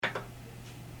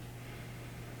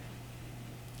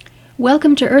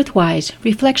Welcome to Earthwise,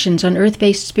 Reflections on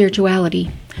Earth-Based Spirituality.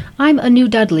 I'm Anu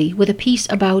Dudley with a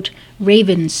piece about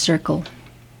Raven's Circle.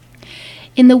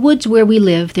 In the woods where we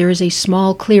live, there is a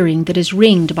small clearing that is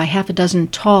ringed by half a dozen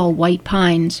tall white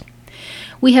pines.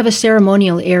 We have a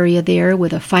ceremonial area there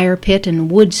with a fire pit and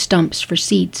wood stumps for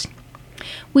seats.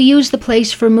 We use the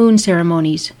place for moon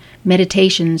ceremonies,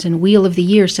 meditations, and Wheel of the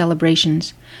Year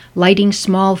celebrations, lighting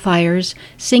small fires,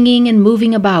 singing and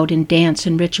moving about in dance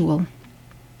and ritual.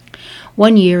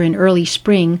 One year in early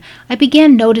spring, I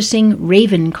began noticing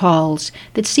raven calls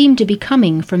that seemed to be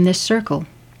coming from this circle.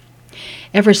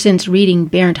 Ever since reading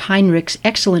Bernd Heinrich's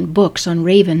excellent books on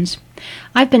ravens,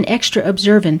 I've been extra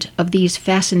observant of these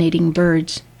fascinating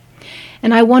birds,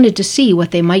 and I wanted to see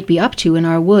what they might be up to in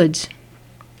our woods.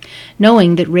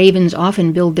 Knowing that ravens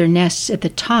often build their nests at the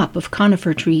top of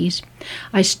conifer trees,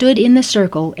 I stood in the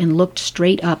circle and looked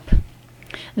straight up.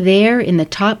 There, in the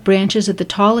top branches of the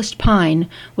tallest pine,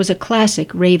 was a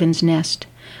classic raven's nest,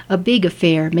 a big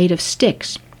affair made of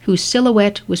sticks, whose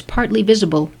silhouette was partly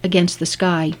visible against the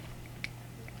sky.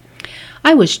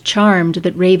 I was charmed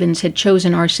that ravens had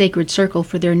chosen our sacred circle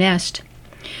for their nest.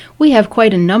 We have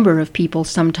quite a number of people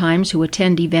sometimes who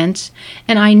attend events,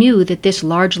 and I knew that this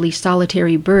largely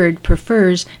solitary bird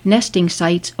prefers nesting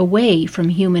sites away from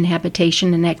human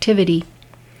habitation and activity.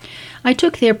 I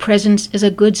took their presence as a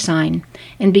good sign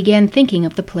and began thinking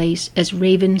of the place as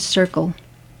Raven's Circle.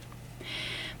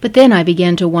 But then I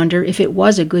began to wonder if it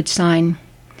was a good sign.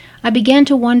 I began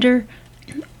to wonder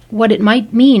what it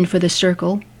might mean for the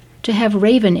circle to have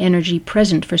raven energy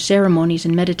present for ceremonies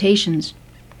and meditations.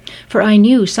 For I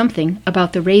knew something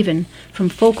about the raven from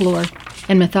folklore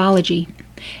and mythology,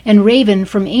 and raven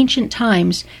from ancient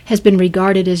times has been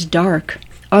regarded as dark,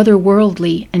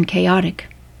 otherworldly, and chaotic.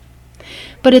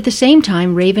 But at the same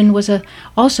time, raven was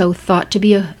also thought to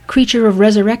be a creature of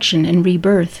resurrection and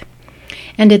rebirth.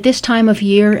 And at this time of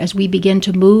year, as we begin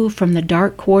to move from the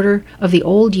dark quarter of the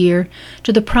old year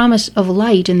to the promise of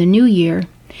light in the new year,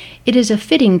 it is a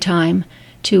fitting time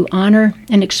to honor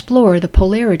and explore the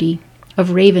polarity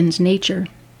of raven's nature.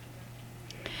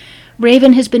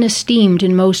 Raven has been esteemed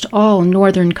in most all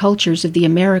northern cultures of the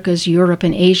Americas, Europe,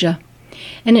 and Asia,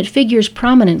 and it figures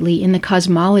prominently in the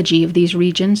cosmology of these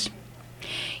regions.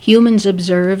 Humans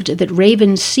observed that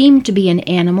ravens seemed to be an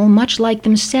animal much like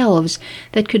themselves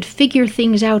that could figure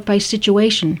things out by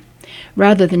situation,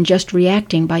 rather than just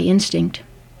reacting by instinct.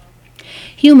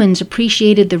 Humans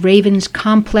appreciated the raven's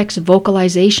complex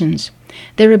vocalizations,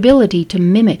 their ability to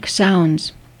mimic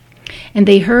sounds, and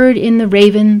they heard in the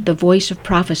raven the voice of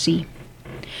prophecy.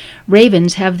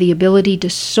 Ravens have the ability to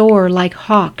soar like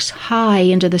hawks high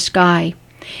into the sky,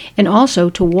 and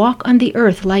also to walk on the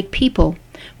earth like people,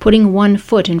 putting one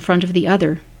foot in front of the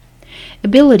other,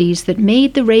 abilities that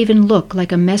made the raven look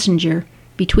like a messenger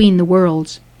between the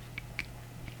worlds.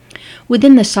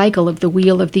 Within the cycle of the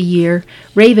Wheel of the Year,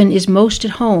 raven is most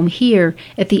at home here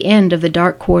at the end of the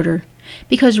dark quarter,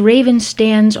 because raven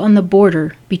stands on the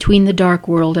border between the dark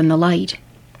world and the light.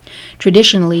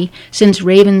 Traditionally, since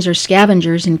ravens are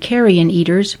scavengers and carrion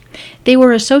eaters, they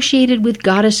were associated with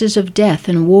goddesses of death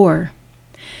and war.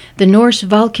 The Norse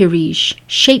Valkyries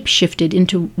shape-shifted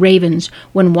into ravens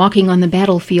when walking on the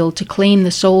battlefield to claim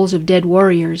the souls of dead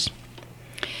warriors.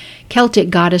 Celtic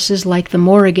goddesses like the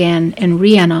Morrigan and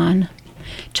Rhiannon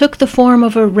took the form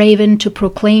of a raven to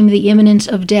proclaim the imminence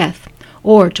of death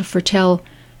or to foretell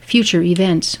future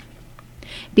events.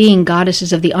 Being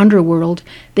goddesses of the underworld,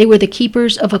 they were the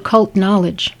keepers of occult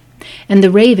knowledge, and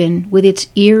the raven, with its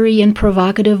eerie and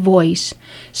provocative voice,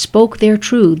 spoke their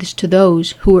truths to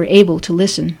those who were able to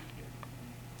listen.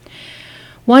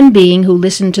 One being who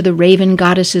listened to the raven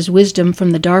goddess's wisdom from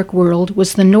the dark world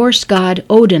was the Norse god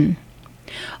Odin.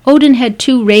 Odin had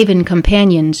two raven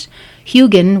companions,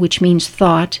 Hugin, which means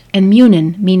thought, and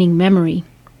Munin, meaning memory.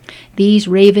 These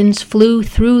ravens flew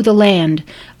through the land,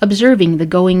 observing the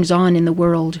goings-on in the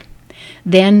world.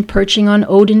 Then, perching on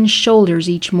Odin's shoulders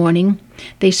each morning,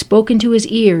 they spoke into his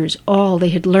ears all they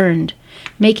had learned,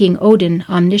 making Odin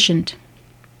omniscient.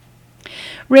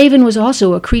 Raven was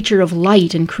also a creature of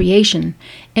light and creation,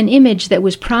 an image that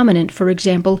was prominent, for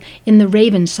example, in the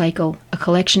Raven Cycle, a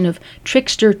collection of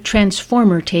trickster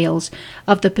transformer tales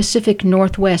of the Pacific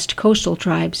Northwest coastal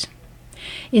tribes.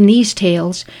 In these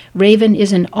tales, Raven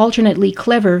is an alternately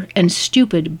clever and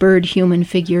stupid bird-human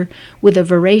figure with a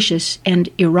voracious and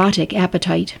erotic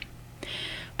appetite.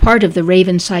 Part of the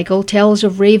Raven Cycle tells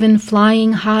of Raven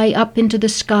flying high up into the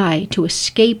sky to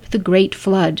escape the Great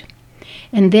Flood,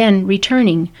 and then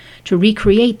returning to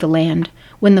recreate the land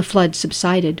when the flood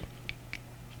subsided.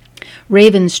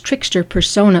 Raven's trickster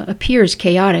persona appears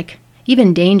chaotic,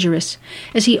 even dangerous,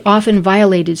 as he often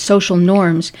violated social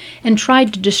norms and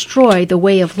tried to destroy the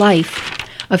way of life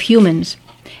of humans,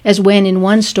 as when in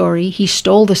one story he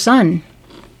stole the sun.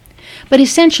 But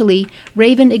essentially,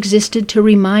 Raven existed to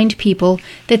remind people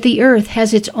that the earth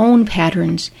has its own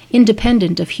patterns,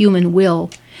 independent of human will,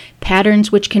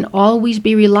 patterns which can always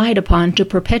be relied upon to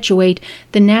perpetuate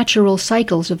the natural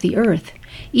cycles of the earth,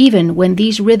 even when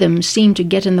these rhythms seem to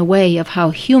get in the way of how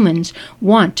humans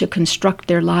want to construct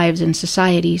their lives and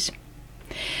societies.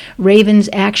 Raven's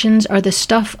actions are the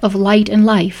stuff of light and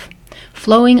life,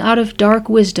 flowing out of dark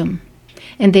wisdom,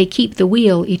 and they keep the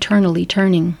wheel eternally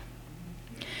turning.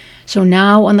 So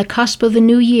now, on the cusp of the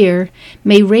new year,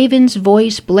 may Raven's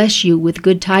voice bless you with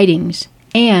good tidings,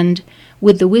 and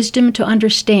with the wisdom to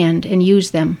understand and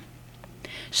use them.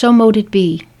 So mote it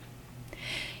be.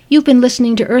 You've been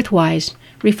listening to Earthwise,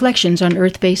 Reflections on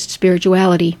Earth-Based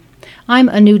Spirituality. I'm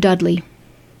Anu Dudley.